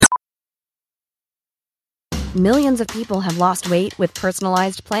Millions of people have lost weight with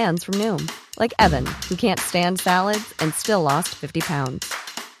personalized plans from Noom. Like Evan, who can't stand salads and still lost 50 pounds.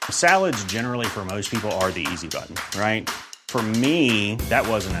 Salads generally for most people are the easy button, right? For me, that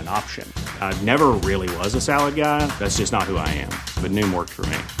wasn't an option. I never really was a salad guy. That's just not who I am. But Noom worked for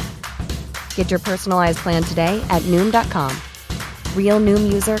me. Get your personalized plan today at Noom.com. Real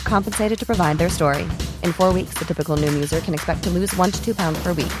Noom user compensated to provide their story. In 4 weeks, the typical Noom user can expect to lose 1 to 2 pounds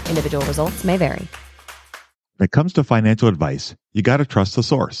per week. Individual results may vary. When it comes to financial advice, you got to trust the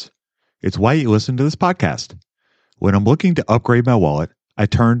source. It's why you listen to this podcast. When I'm looking to upgrade my wallet, I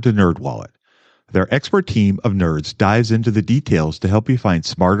turn to NerdWallet. Their expert team of nerds dives into the details to help you find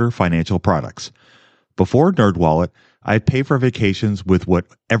smarter financial products. Before NerdWallet, I'd pay for vacations with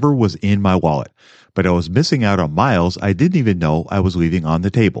whatever was in my wallet, but I was missing out on miles I didn't even know I was leaving on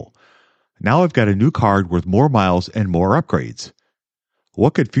the table. Now I've got a new card with more miles and more upgrades.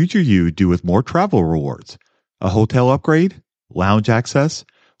 What could future you do with more travel rewards? A hotel upgrade? Lounge access?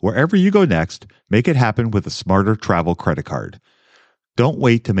 Wherever you go next, make it happen with a smarter travel credit card. Don't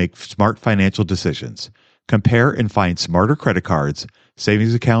wait to make smart financial decisions. Compare and find smarter credit cards,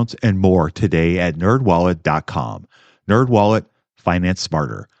 savings accounts, and more today at nerdwallet.com. NerdWallet, finance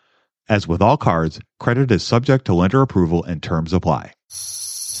smarter. As with all cards, credit is subject to lender approval and terms apply.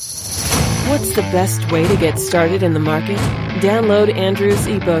 What's the best way to get started in the market? Download Andrew's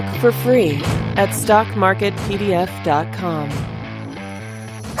ebook for free at stockmarketpdf.com.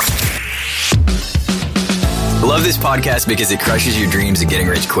 Love this podcast because it crushes your dreams of getting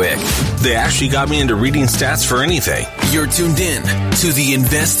rich quick. They actually got me into reading stats for anything. You're tuned in to the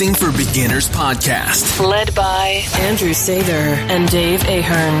Investing for Beginners podcast. Led by Andrew Sather and Dave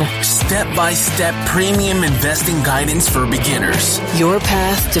Ahern. Step-by-step premium investing guidance for beginners. Your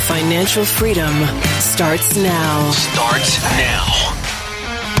path to financial freedom starts now. Starts now.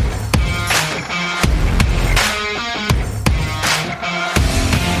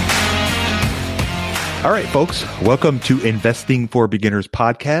 All right, folks, welcome to Investing for Beginners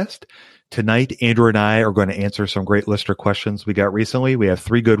podcast. Tonight, Andrew and I are going to answer some great listener questions we got recently. We have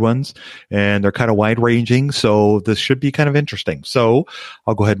 3 good ones, and they're kind of wide-ranging, so this should be kind of interesting. So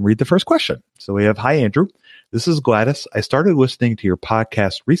I'll go ahead and read the first question. So we have, hi, Andrew. This is Gladys. I started listening to your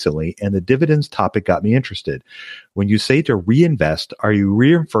podcast recently, and the dividends topic got me interested. When you say to reinvest, are you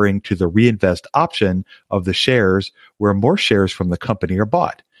referring to the reinvest option of the shares where more shares from the company are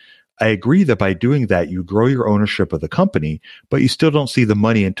bought? I agree that by doing that, you grow your ownership of the company, but you still don't see the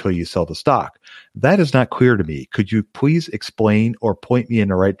money until you sell the stock. That is not clear to me. Could you please explain or point me in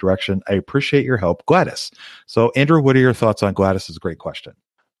the right direction? I appreciate your help, Gladys. So, Andrew, what are your thoughts on Gladys's great question?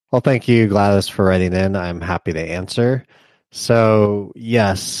 Well, thank you, Gladys, for writing in. I'm happy to answer. So,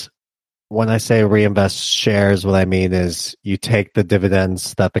 yes, when I say reinvest shares, what I mean is you take the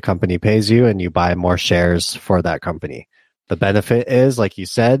dividends that the company pays you and you buy more shares for that company. The benefit is, like you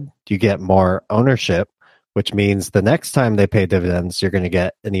said, you get more ownership, which means the next time they pay dividends, you're going to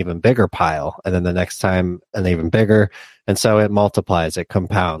get an even bigger pile. And then the next time, an even bigger. And so it multiplies, it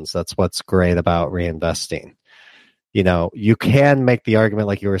compounds. That's what's great about reinvesting. You know, you can make the argument,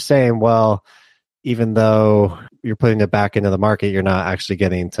 like you were saying, well, even though you're putting it back into the market, you're not actually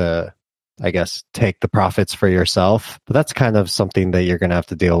getting to, I guess, take the profits for yourself. But that's kind of something that you're going to have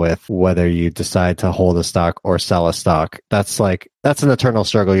to deal with, whether you decide to hold a stock or sell a stock. That's an eternal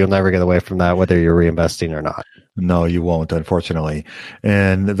struggle. You'll never get away from that, whether you're reinvesting or not. No, you won't, unfortunately.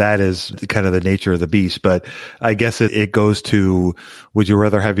 And that is kind of the nature of the beast. But I guess it goes to, would you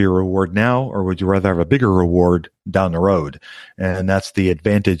rather have your reward now, or would you rather have a bigger reward down the road? And that's the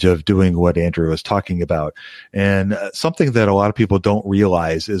advantage of doing what Andrew was talking about. And something that a lot of people don't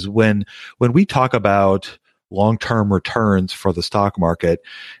realize is when we talk about long-term returns for the stock market,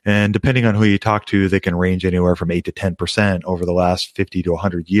 and depending on who you talk to, they can range anywhere from 8 to 10% over the last 50 to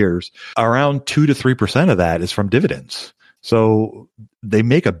 100 years. Around 2 to 3% of that is from dividends. So they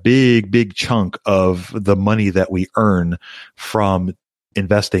make a big chunk of the money that we earn from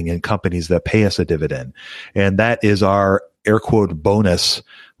investing in companies that pay us a dividend. And that is our air quote bonus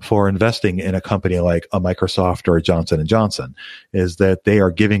for investing in a company like a Microsoft or a Johnson & Johnson, is that they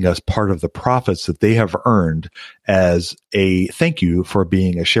are giving us part of the profits that they have earned as a thank you for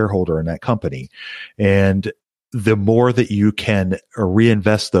being a shareholder in that company. And the more that you can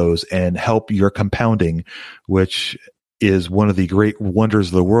reinvest those and help your compounding, which is one of the great wonders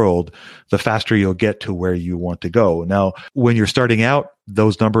of the world, the faster you'll get to where you want to go. Now, when you're starting out,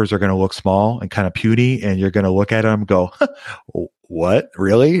 those numbers are going to look small and kind of puny, and you're going to look at them and go, what?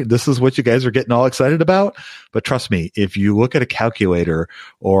 Really? This is what you guys are getting all excited about? But trust me, if you look at a calculator,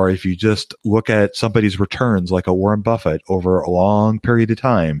 or if you just look at somebody's returns like a Warren Buffett over a long period of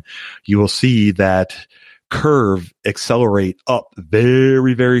time, you will see that curve accelerate up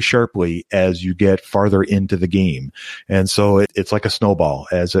very, very sharply as you get farther into the game. And so it's like a snowball.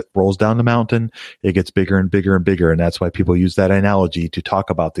 As it rolls down the mountain, it gets bigger and bigger and bigger. And that's why people use that analogy to talk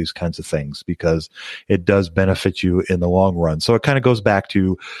about these kinds of things, because it does benefit you in the long run. So it kind of goes back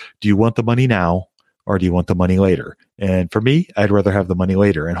to, do you want the money now or do you want the money later? And for me, I'd rather have the money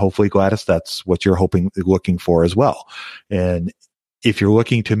later. And hopefully, Gladys, that's what you're looking for as well. And if you're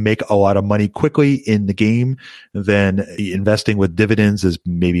looking to make a lot of money quickly in the game, then investing with dividends is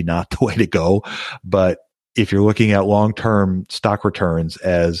maybe not the way to go. But if you're looking at long-term stock returns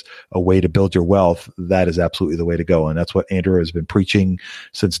as a way to build your wealth, that is absolutely the way to go. And that's what Andrew has been preaching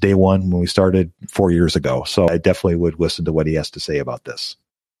since day one when we started 4 years ago. So I definitely would listen to what he has to say about this.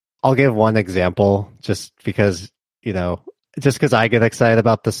 I'll give one example just because, just because I get excited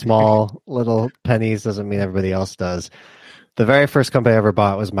about the small little pennies doesn't mean everybody else does. The very first company I ever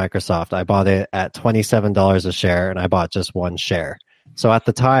bought was Microsoft. I bought it at $27 a share, and I bought just one share. So at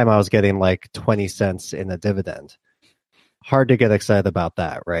the time, I was getting like 20 cents in a dividend. Hard to get excited about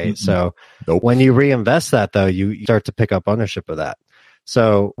that, right? Mm-hmm. So when you reinvest that, though, you start to pick up ownership of that.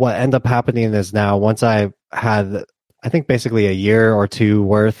 So what ended up happening is now once I had, I think, basically a year or two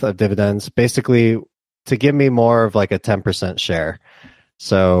worth of dividends, basically to give me more of like a 10% share.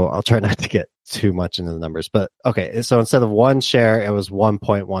 So I'll try not to get too much into the numbers, but okay. So instead of one share, it was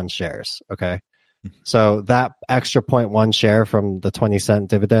 1.1 shares. Okay. So that extra 0.1 share from the 20-cent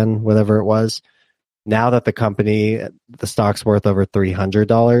dividend, whatever it was, now that the stock's worth over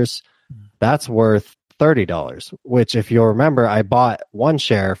 $300, that's worth $30, which if you'll remember, I bought one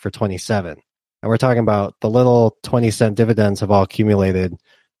share for 27. And we're talking about the little 20-cent dividends have all accumulated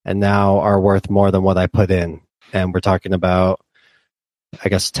and now are worth more than what I put in. And we're talking about, I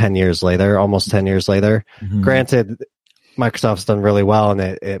guess, 10 years later, almost 10 years later. Mm-hmm. Granted, Microsoft's done really well and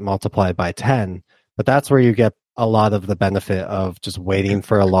it multiplied by 10, but that's where you get a lot of the benefit of just waiting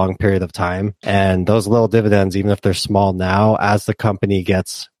for a long period of time. And those little dividends, even if they're small now, as the company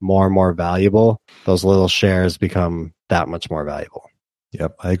gets more and more valuable, those little shares become that much more valuable.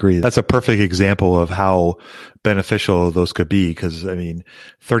 Yep, I agree. That's a perfect example of how beneficial those could be. Because, I mean,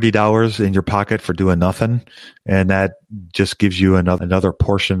 $30 in your pocket for doing nothing, and that just gives you another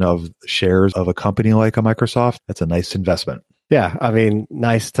portion of shares of a company like a Microsoft. That's a nice investment. Yeah, I mean,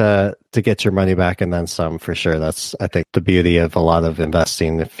 nice to get your money back and then some, for sure. That's, I think, the beauty of a lot of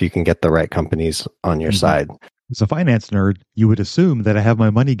investing, if you can get the right companies on your side. As a finance nerd, you would assume that I have my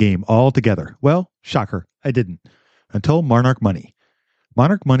money game all together. Well, shocker, I didn't. Until Monarch Money.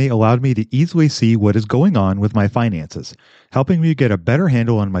 Monarch Money allowed me to easily see what is going on with my finances, helping me get a better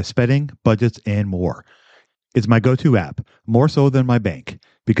handle on my spending, budgets, and more. It's my go-to app, more so than my bank,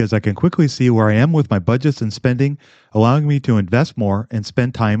 because I can quickly see where I am with my budgets and spending, allowing me to invest more and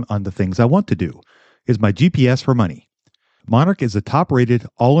spend time on the things I want to do. It's my GPS for money. Monarch is a top-rated,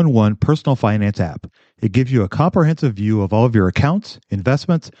 all-in-one personal finance app. It gives you a comprehensive view of all of your accounts,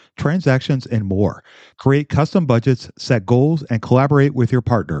 investments, transactions, and more. Create custom budgets, set goals, and collaborate with your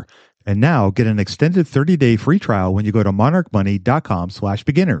partner. And now get an extended 30-day free trial when you go to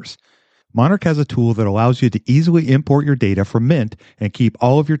monarchmoney.com/beginners. Monarch has a tool that allows you to easily import your data from Mint and keep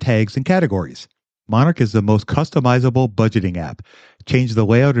all of your tags and categories. Monarch is the most customizable budgeting app. Change the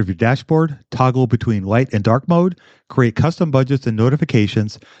layout of your dashboard, toggle between light and dark mode, create custom budgets and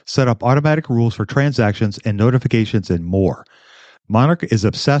notifications, set up automatic rules for transactions and notifications, and more. Monarch is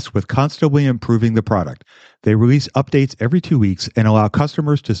obsessed with constantly improving the product. They release updates every 2 weeks and allow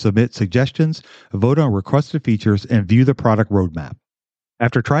customers to submit suggestions, vote on requested features, and view the product roadmap.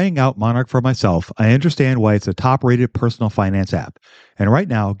 After trying out Monarch for myself, I understand why it's a top-rated personal finance app. And right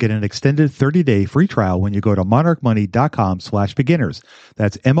now, get an extended 30-day free trial when you go to monarchmoney.com/beginners.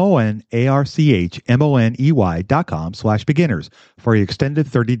 That's monarchmoney.com/beginners for your extended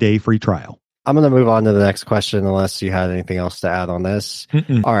 30-day free trial. I'm going to move on to the next question unless you had anything else to add on this.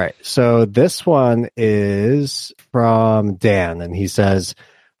 All right. So this one is from Dan, and he says,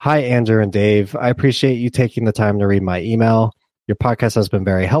 "Hi, Andrew and Dave. I appreciate you taking the time to read my email. Your podcast has been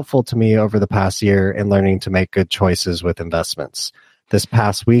very helpful to me over the past year in learning to make good choices with investments. This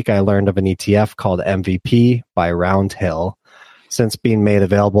past week, I learned of an ETF called MVP by Roundhill. Since being made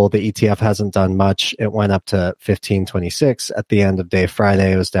available, the ETF hasn't done much. It went up to 15.26. At the end of day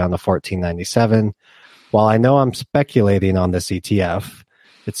Friday, it was down to 14.97. While I know I'm speculating on this ETF,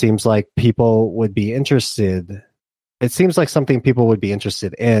 it seems like people would be interested. It seems like something people would be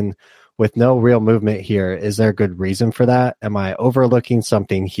interested in. With no real movement here, is there a good reason for that? Am I overlooking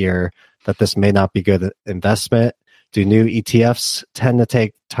something here that this may not be good investment? Do new ETFs tend to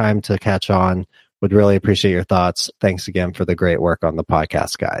take time to catch on? Would really appreciate your thoughts. Thanks again for the great work on the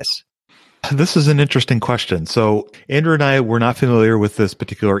podcast, guys." this is an interesting question. So Andrew and I were not familiar with this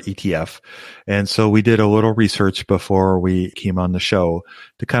particular ETF. And so we did a little research before we came on the show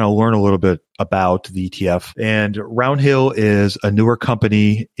to kind of learn a little bit about the ETF. And Roundhill is a newer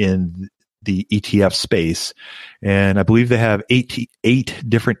company in the ETF space. And I believe they have eight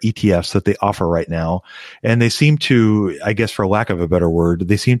different ETFs that they offer right now. And they seem to, I guess for lack of a better word,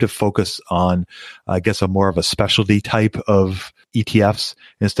 they seem to focus on, I guess, a more of a specialty type of ETFs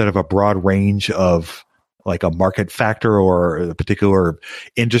instead of a broad range of like a market factor or a particular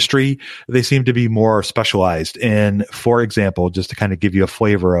industry. They seem to be more specialized. And for example, just to kind of give you a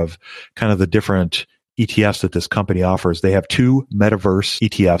flavor of kind of the different ETFs that this company offers, they have 2 metaverse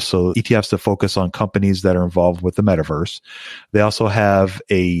ETFs. So ETFs that focus on companies that are involved with the metaverse. They also have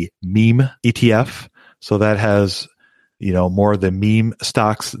a meme ETF. So that has, more of the meme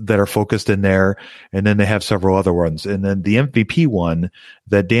stocks that are focused in there. And then they have several other ones. And then the MVP one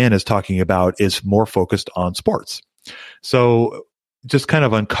that Dan is talking about is more focused on sports. So just kind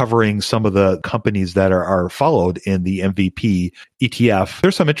of uncovering some of the companies that are followed in the MVP ETF.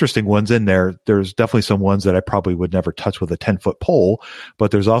 There's some interesting ones in there. There's definitely some ones that I probably would never touch with a 10-foot pole, but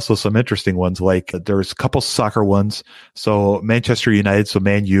there's also some interesting ones, like there's a couple soccer ones. So Manchester United, so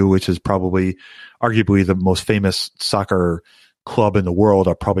Man U, which is probably arguably the most famous soccer club in the world,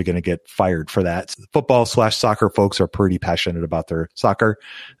 are probably going to get fired for that. Football/soccer folks are pretty passionate about their soccer.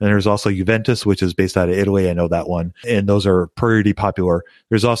 And there's also Juventus, which is based out of Italy. I know that one. And those are pretty popular.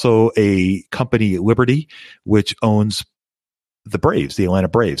 There's also a company, Liberty, which owns the Braves, the Atlanta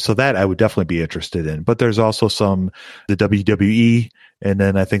Braves. So that I would definitely be interested in. But there's also the WWE, and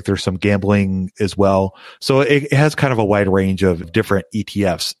then I think there's some gambling as well. So it has kind of a wide range of different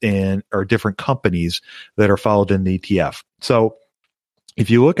ETFs or different companies that are followed in the ETF. So if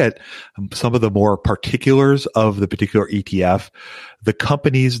you look at some of the more particulars of the particular ETF, the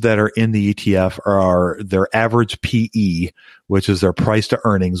companies that are in the ETF are their average PE, which is their price to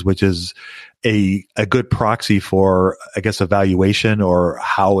earnings, which is a good proxy for, I guess, a valuation or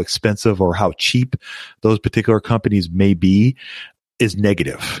how expensive or how cheap those particular companies may be, is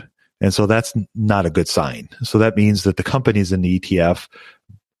negative. And so that's not a good sign. So that means that the companies in the ETF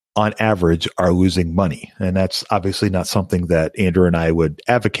on average are losing money. And that's obviously not something that Andrew and I would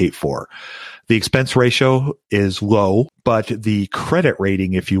advocate for. The expense ratio is low, but the credit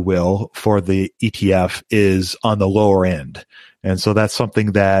rating, if you will, for the ETF is on the lower end. And so that's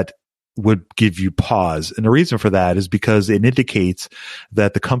something that would give you pause. And the reason for that is because it indicates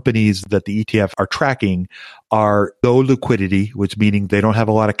that the companies that the ETF are tracking are low liquidity, which meaning they don't have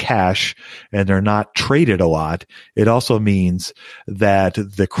a lot of cash and they're not traded a lot. It also means that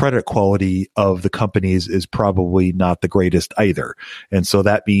the credit quality of the companies is probably not the greatest either. And so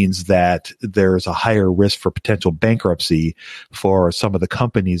that means that there's a higher risk for potential bankruptcy for some of the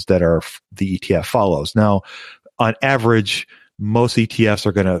companies that the ETF follows. Now, on average, most ETFs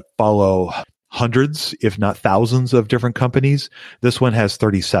are going to follow hundreds, if not thousands, of different companies. This one has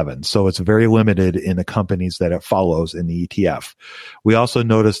 37. So it's very limited in the companies that it follows in the ETF. We also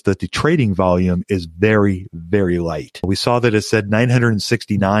noticed that the trading volume is very, very light. We saw that it said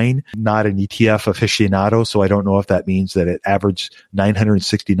 969, not an ETF aficionado. So I don't know if that means that it averaged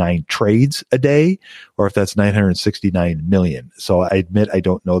 969 trades a day or if that's 969 million. So I admit I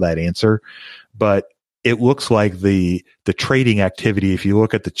don't know that answer, but it looks like the trading activity, if you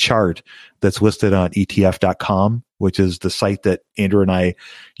look at the chart that's listed on ETF.com, which is the site that Andrew and I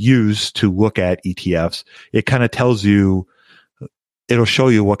use to look at ETFs, it kind of tells you, it'll show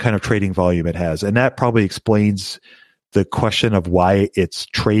you what kind of trading volume it has. And that probably explains the question of why it's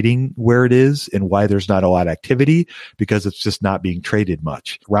trading where it is and why there's not a lot of activity, because it's just not being traded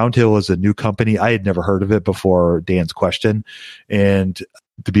much. Roundhill is a new company. I had never heard of it before Dan's question. And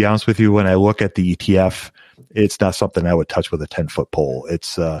to be honest with you, when I look at the ETF, it's not something I would touch with a 10-foot pole.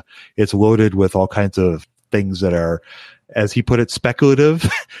 It's loaded with all kinds of things that are, as he put it, speculative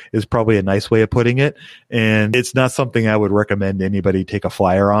is probably a nice way of putting it. And it's not something I would recommend anybody take a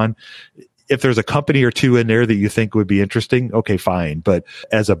flyer on. If there's a company or two in there that you think would be interesting, okay, fine. But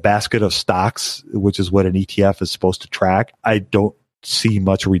as a basket of stocks, which is what an ETF is supposed to track, I don't see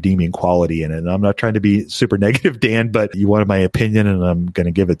much redeeming quality in it. And I'm not trying to be super negative, Dan, but you wanted my opinion and I'm going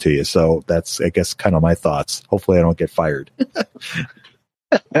to give it to you. So that's, I guess, kind of my thoughts. Hopefully I don't get fired.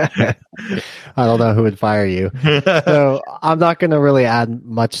 I don't know who would fire you. So I'm not going to really add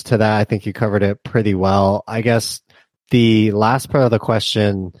much to that. I think you covered it pretty well. I guess the last part of the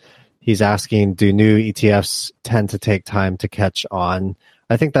question, he's asking, do new ETFs tend to take time to catch on?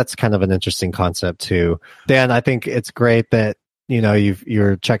 I think that's kind of an interesting concept too. Dan, I think it's great that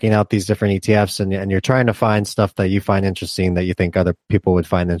you're checking out these different ETFs and you're trying to find stuff that you find interesting that you think other people would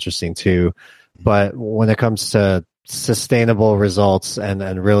find interesting too. But when it comes to sustainable results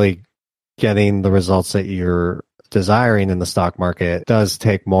and really getting the results that you're desiring in the stock market, it does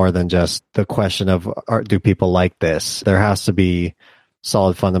take more than just the question of do people like this? There has to be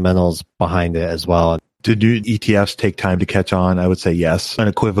solid fundamentals behind it as well. Do new ETFs take time to catch on? I would say yes.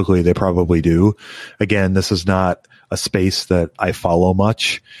 Unequivocally, they probably do. Again, this is not a space that I follow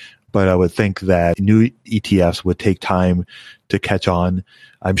much, but I would think that new ETFs would take time to catch on.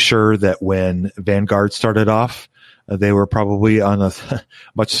 I'm sure that when Vanguard started off, they were probably on a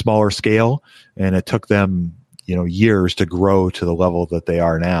much smaller scale, and it took them, years to grow to the level that they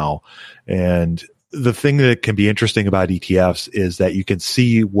are now. And the thing that can be interesting about ETFs is that you can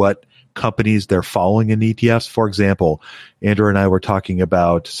see what companies they're following in ETFs. For example, Andrew and I were talking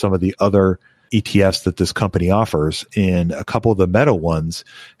about some of the other ETFs that this company offers, and a couple of the meta ones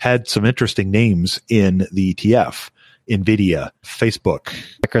had some interesting names in the ETF. NVIDIA, Facebook,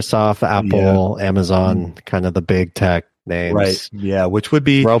 Microsoft, Apple, Amazon, kind of the big tech names. Right. Yeah, which would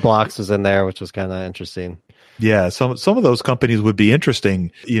be Roblox was in there, which was kind of interesting. Yeah, some of those companies would be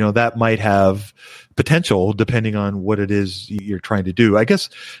interesting. That might have potential depending on what it is you're trying to do. I guess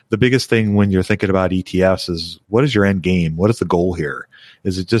the biggest thing when you're thinking about ETFs is, what is your end game? What is the goal here?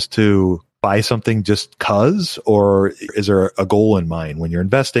 Is it just to buy something just cause, or is there a goal in mind? When you're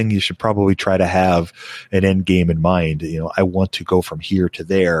investing, you should probably try to have an end game in mind. I want to go from here to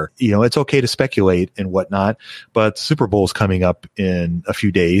there. It's okay to speculate and whatnot, but Super Bowl is coming up in a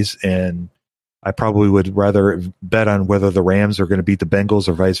few days, and I probably would rather bet on whether the Rams are going to beat the Bengals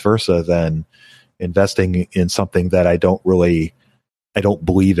or vice versa than investing in something that I don't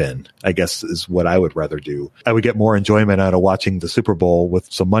believe in, I guess, is what I would rather do. I would get more enjoyment out of watching the Super Bowl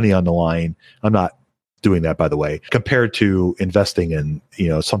with some money on the line. I'm not doing that, by the way, compared to investing in,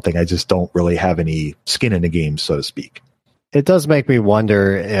 something I just don't really have any skin in the game, so to speak. It does make me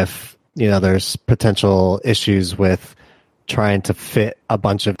wonder if, there's potential issues with trying to fit a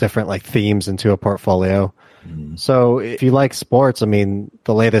bunch of different themes into a portfolio. So if you like sports, the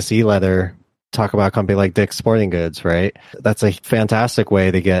latest e-letter talk about a company like Dick's Sporting Goods, right? That's a fantastic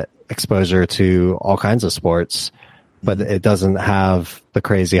way to get exposure to all kinds of sports, but it doesn't have the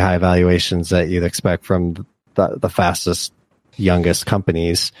crazy high valuations that you'd expect from the fastest, youngest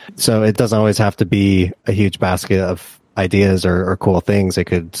companies. So it doesn't always have to be a huge basket of ideas or cool things. It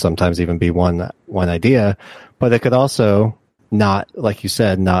could sometimes even be one idea, but it could also not, like you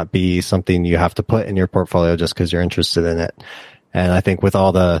said, not be something you have to put in your portfolio just because you're interested in it. And I think with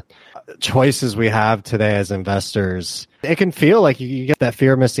all the choices we have today as investors, it can feel like you get that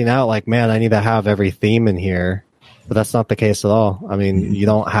fear of missing out, like, man, I need to have every theme in here. But that's not the case at all. You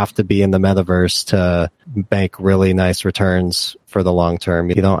don't have to be in the metaverse to make really nice returns for the long term.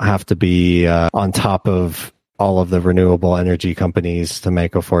 You don't have to be on top of all of the renewable energy companies to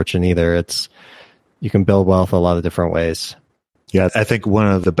make a fortune either. You can build wealth a lot of different ways. Yeah, I think one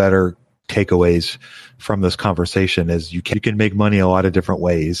of the better takeaways from this conversation is you can make money a lot of different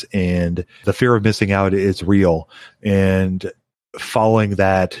ways, and the fear of missing out is real. And following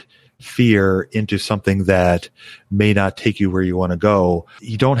that fear into something that may not take you where you want to go,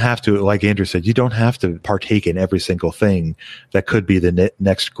 you don't have to, like Andrew said, you don't have to partake in every single thing that could be the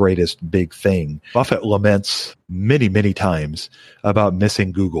next greatest big thing. Buffett laments many, many times about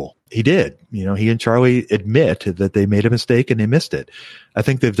missing Google. He did. He and Charlie admit that they made a mistake and they missed it. I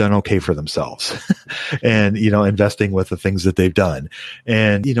think they've done okay for themselves and, investing with the things that they've done.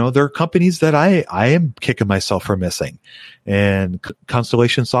 And, there are companies that I am kicking myself for missing. And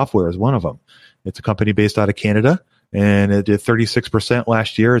Constellation Software is one of them. It's a company based out of Canada, and it did 36%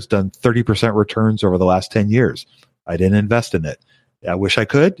 last year. It's done 30% returns over the last 10 years. I didn't invest in it. I wish I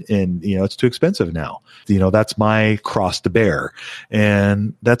could, and it's too expensive now. That's my cross to bear,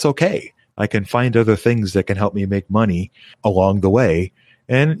 and that's okay. I can find other things that can help me make money along the way.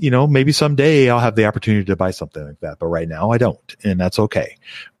 And, maybe someday I'll have the opportunity to buy something like that. But right now I don't. And that's okay.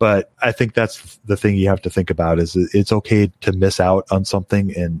 But I think that's the thing you have to think about is it's okay to miss out on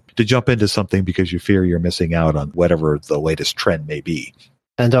something and to jump into something because you fear you're missing out on whatever the latest trend may be.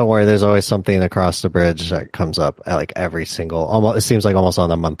 And don't worry, there's always something across the bridge that comes up at every single, it seems like almost on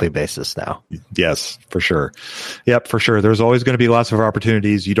a monthly basis now. Yes, for sure. Yep, for sure. There's always going to be lots of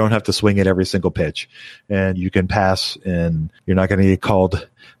opportunities. You don't have to swing at every single pitch, and you can pass, and you're not going to get called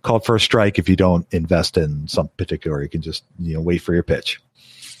for a strike if you don't invest in some particular. You can just, wait for your pitch.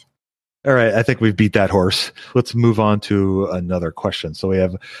 All right, I think we've beat that horse. Let's move on to another question. So we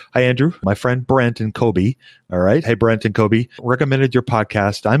have, hi, Andrew, my friend Brent and Kobe. All right. Hey, Brent and Kobe, recommended your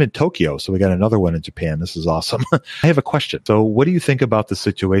podcast. I'm in Tokyo, so we got another one in Japan. This is awesome. I have a question. So what do you think about the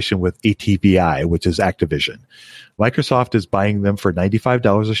situation with ATVI, which is Activision? Microsoft is buying them for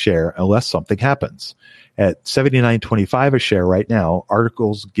 $95 a share unless something happens. At $79.25 a share right now,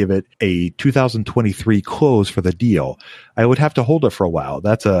 articles give it a 2023 close for the deal. I would have to hold it for a while.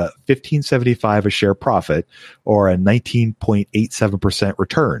 That's a $15.75 a share profit or a 19.87%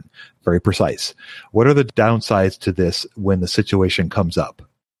 return. Very precise. What are the downsides to this when the situation comes up?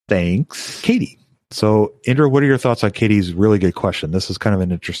 Thanks, Katie. So, Andrew, what are your thoughts on Katie's really good question? This is kind of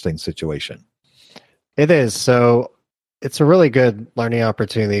an interesting situation. It is. So it's a really good learning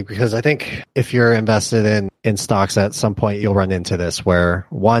opportunity because I think if you're invested in stocks at some point, you'll run into this where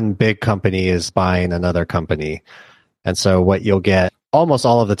one big company is buying another company. And so what you'll get almost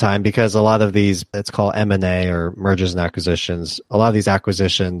all of the time, because a lot of these, it's called M&A or mergers and acquisitions. A lot of these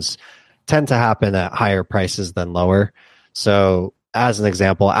acquisitions tend to happen at higher prices than lower. So as an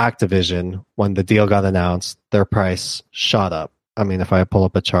example, Activision, when the deal got announced, their price shot up. I mean, if I pull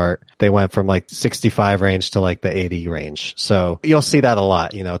up a chart, they went from like 65 range to like the 80 range. So you'll see that a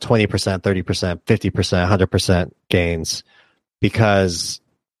lot, 20%, 30%, 50%, 100% gains because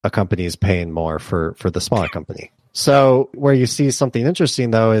a company is paying more for the smaller company. So where you see something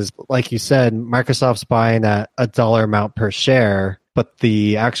interesting though is, like you said, Microsoft's buying at a dollar amount per share, but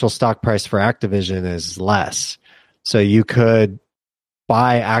the actual stock price for Activision is less. So you could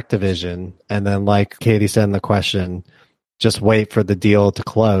buy Activision and then, like Katie said in the question, just wait for the deal to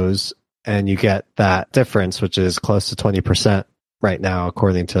close and you get that difference, which is close to 20% right now,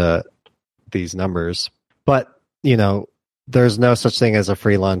 according to these numbers. But, there's no such thing as a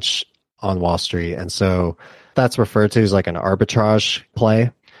free lunch on Wall Street. And so that's referred to as like an arbitrage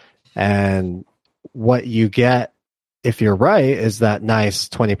play. And what you get, if you're right, is that nice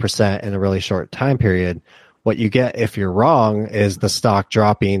 20% in a really short time period. What you get if you're wrong is the stock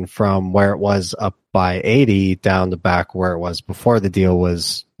dropping from where it was up by 80 down to back where it was before the deal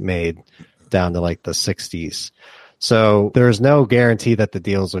was made, down to like the 60s. So there's no guarantee that the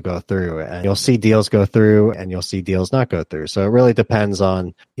deals will go through, and you'll see deals go through and you'll see deals not go through. So it really depends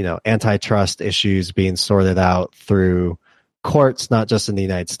on, antitrust issues being sorted out through courts, not just in the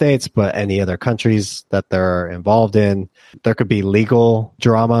United States, but any other countries that they're involved in. There could be legal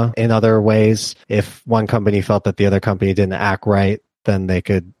drama in other ways. If one company felt that the other company didn't act right, then they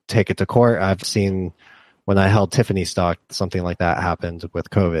could take it to court. I've seen when I held Tiffany stock, something like that happened with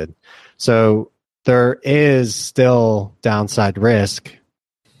COVID. So there is still downside risk.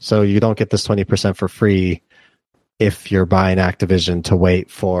 So you don't get this 20% for free if you're buying Activision to wait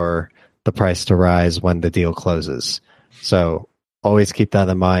for the price to rise when the deal closes. So always keep that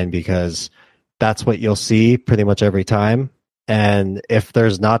in mind because that's what you'll see pretty much every time. And if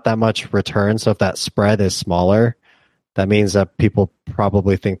there's not that much return, so if that spread is smaller, that means that people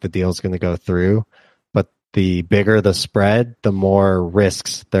probably think the deal is going to go through. But the bigger the spread, the more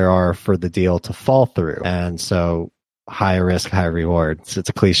risks there are for the deal to fall through. And so high risk, high reward. It's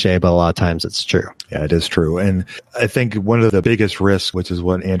a cliche, but a lot of times it's true. Yeah, it is true. And I think one of the biggest risks, which is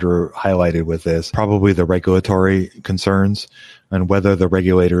what Andrew highlighted with this, probably the regulatory concerns and whether the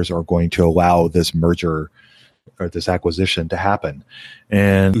regulators are going to allow this merger or this acquisition to happen.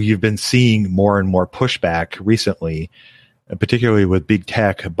 And you've been seeing more and more pushback recently, particularly with big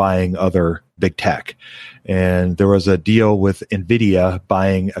tech buying other big tech. And there was a deal with NVIDIA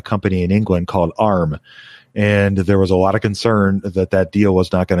buying a company in England called ARM. And there was a lot of concern that that deal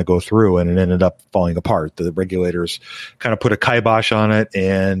was not going to go through, and it ended up falling apart. The regulators kind of put a kibosh on it,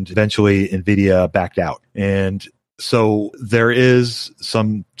 and eventually NVIDIA backed out. And so there is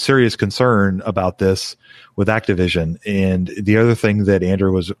some serious concern about this with Activision. And the other thing that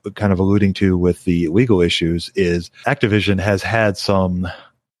Andrew was kind of alluding to with the legal issues is Activision has had some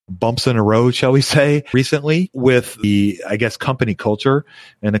bumps in a road, shall we say, recently with the, company culture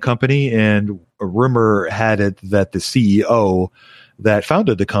in the company. And a rumor had it that the CEO that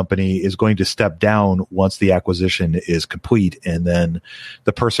founded the company is going to step down once the acquisition is complete. And then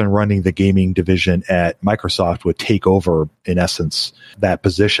the person running the gaming division at Microsoft would take over, in essence, that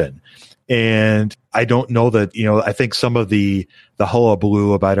position. And I don't know that, I think some of the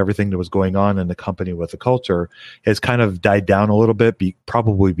hullabaloo about everything that was going on in the company with the culture has kind of died down a little bit,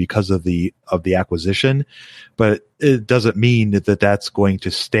 probably because of the acquisition. But it doesn't mean that that's going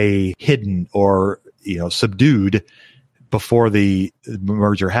to stay hidden or, subdued before the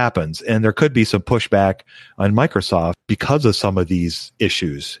merger happens. And there could be some pushback on Microsoft because of some of these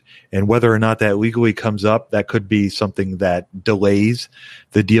issues. And whether or not that legally comes up, that could be something that delays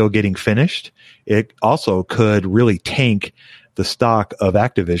the deal getting finished. It also could really tank the stock of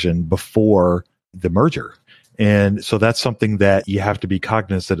Activision before the merger. And so that's something that you have to be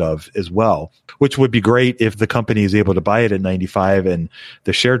cognizant of as well, which would be great if the company is able to buy it at 95 and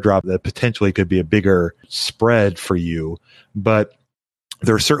the share drop, that potentially could be a bigger spread for you. But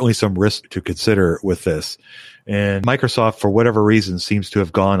there's certainly some risk to consider with this. And Microsoft, for whatever reason, seems to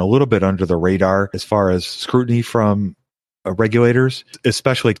have gone a little bit under the radar as far as scrutiny from regulators,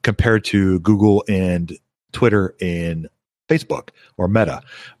 especially compared to Google and Twitter and Facebook or Meta.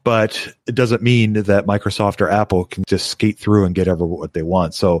 But it doesn't mean that Microsoft or Apple can just skate through and get what they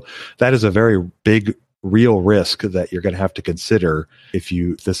want. So that is a very big, real risk that you're going to have to consider if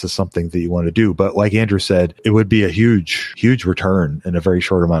this is something that you want to do. But like Andrew said, it would be a huge, huge return in a very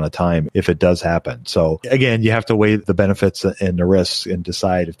short amount of time if it does happen. So again, you have to weigh the benefits and the risks and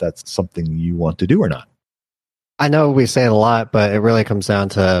decide if that's something you want to do or not. I know we say it a lot, but it really comes down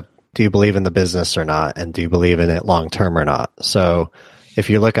to, do you believe in the business or not? And do you believe in it long term or not? So if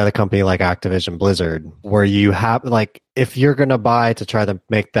you look at a company like Activision Blizzard, where you have, like, if you're going to buy to try to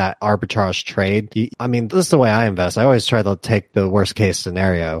make that arbitrage trade, this is the way I invest. I always try to take the worst case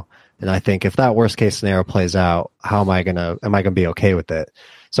scenario. And I think if that worst case scenario plays out, am I going to be okay with it?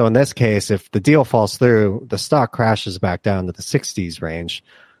 So in this case, if the deal falls through, the stock crashes back down to the 60s range.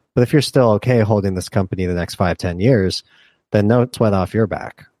 But if you're still okay holding this company the next 5-10 years, then no sweat off your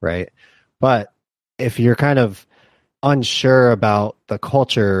back, right? But if you're kind of unsure about the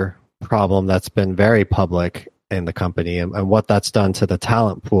culture problem that's been very public in the company and what that's done to the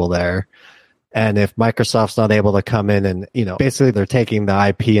talent pool there, and if Microsoft's not able to come in and, basically they're taking the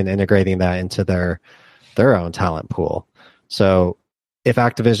IP and integrating that into their own talent pool. So if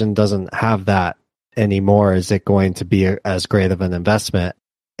Activision doesn't have that anymore, is it going to be as great of an investment?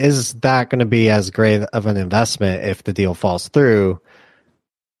 Is that going to be as great of an investment if the deal falls through,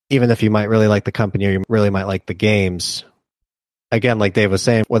 even if you might really like the company or you really might like the games? Again, like Dave was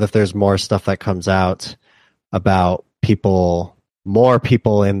saying, what if there's more stuff that comes out about more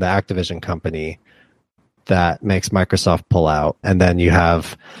people in the Activision company that makes Microsoft pull out, and then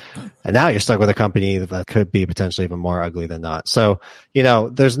and now you're stuck with a company that could be potentially even more ugly than not. So,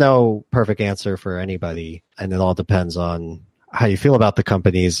 there's no perfect answer for anybody, and it all depends on how you feel about the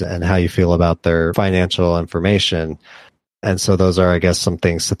companies and how you feel about their financial information. And so those are, I guess, some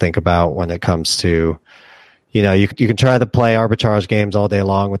things to think about when it comes to, you can try to play arbitrage games all day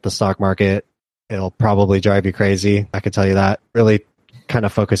long with the stock market. It'll probably drive you crazy. I can tell you that. Really kind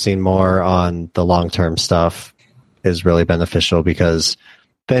of focusing more on the long-term stuff is really beneficial, because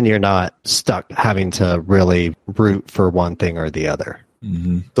then you're not stuck having to really root for one thing or the other.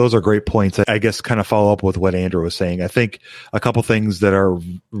 Mm-hmm. Those are great points. I guess kind of follow up with what Andrew was saying. I think a couple things that are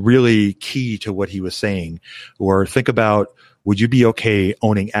really key to what he was saying were, think about, would you be okay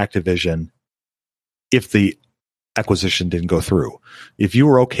owning Activision if the acquisition didn't go through? If you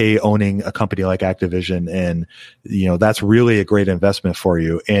were okay owning a company like Activision, and that's really a great investment for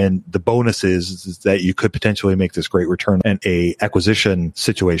you, and the bonus is that you could potentially make this great return in a acquisition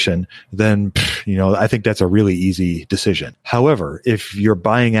situation, then I think that's a really easy decision. However, if you're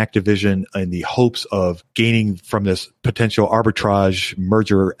buying Activision in the hopes of gaining from this potential arbitrage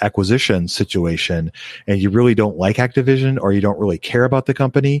merger acquisition situation, and you really don't like Activision or you don't really care about the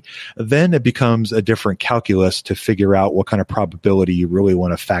company, then it becomes a different calculus to figure out what kind of probability you really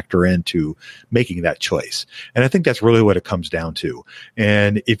want to factor into making that choice. And I think that's really what it comes down to.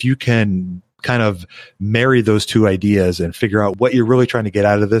 And if you can kind of marry those two ideas and figure out what you're really trying to get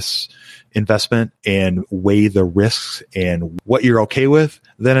out of this investment and weigh the risks and what you're okay with,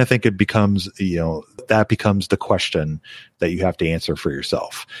 then I think it becomes, that becomes the question that you have to answer for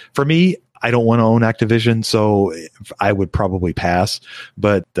yourself. For me, I don't want to own Activision, so I would probably pass,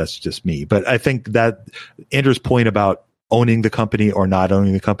 but that's just me. But I think that Andrew's point about owning the company or not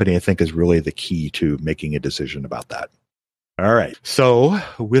owning the company, I think, is really the key to making a decision about that. All right. So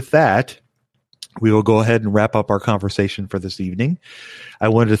with that, we will go ahead and wrap up our conversation for this evening. I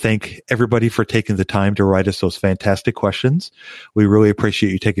wanted to thank everybody for taking the time to write us those fantastic questions. We really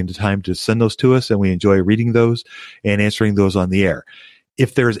appreciate you taking the time to send those to us, and we enjoy reading those and answering those on the air.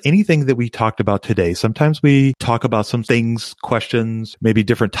 If there's anything that we talked about today, sometimes we talk about some things, questions, maybe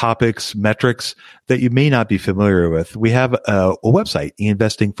different topics, metrics that you may not be familiar with. We have a website,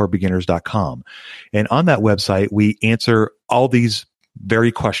 investingforbeginners.com. And on that website, we answer all these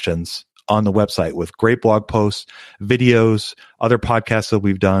very questions on the website with great blog posts, videos, other podcasts that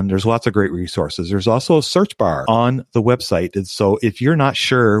we've done. There's lots of great resources. There's also a search bar on the website. And so if you're not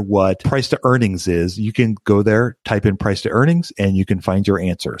sure what price to earnings is, you can go there, type in price to earnings, and you can find your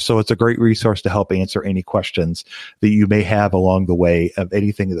answer. So it's a great resource to help answer any questions that you may have along the way of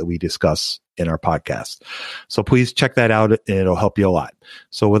anything that we discuss in our podcast. So please check that out, and it'll help you a lot.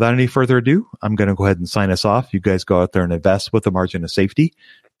 So without any further ado, I'm going to go ahead and sign us off. You guys go out there and invest with a margin of safety.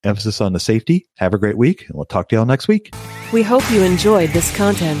 Emphasis on the safety. Have a great week, and we'll talk to y'all next week. We hope you enjoyed this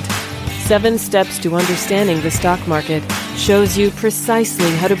content. 7 Steps to Understanding the Stock Market shows you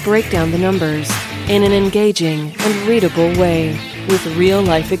precisely how to break down the numbers in an engaging and readable way with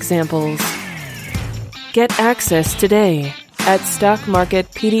real-life examples. Get access today at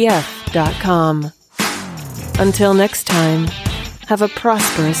stockmarketpdf.com. Until next time, have a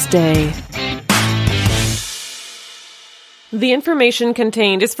prosperous day. The information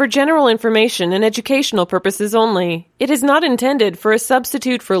contained is for general information and educational purposes only. It is not intended for a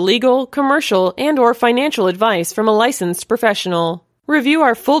substitute for legal, commercial, and/or financial advice from a licensed professional. Review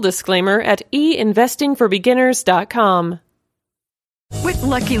our full disclaimer at einvestingforbeginners.com. With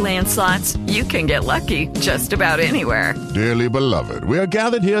Lucky Land Slots, you can get lucky just about anywhere. Dearly beloved, we are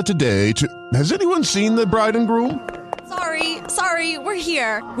gathered here today to... Has anyone seen the bride and groom? Sorry, we're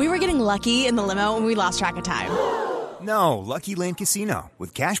here. We were getting lucky in the limo and we lost track of time. No, Lucky Land Casino,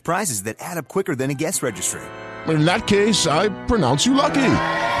 with cash prizes that add up quicker than a guest registry. In that case, I pronounce you lucky.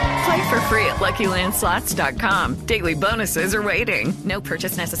 Play for free at LuckyLandSlots.com. Daily bonuses are waiting. No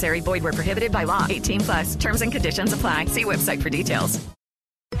purchase necessary. Void where prohibited by law. 18+. Terms and conditions apply. See website for details.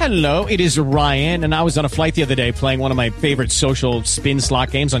 Hello, it is Ryan, and I was on a flight the other day playing one of my favorite social spin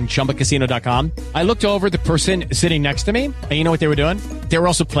slot games on ChumbaCasino.com. I looked over at the person sitting next to me, and you know what they were doing? They were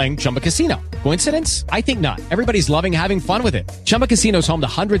also playing Chumba Casino. Coincidence? I think not. Everybody's loving having fun with it. Chumba Casino is home to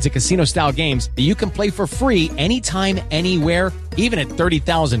hundreds of casino-style games that you can play for free anytime, anywhere, even at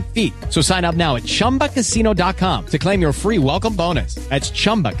 30,000 feet. So sign up now at ChumbaCasino.com to claim your free welcome bonus. That's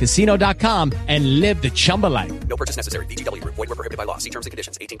ChumbaCasino.com and live the Chumba life. No purchase necessary. VGW. Void where prohibited by law. See terms and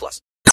conditions. 18+.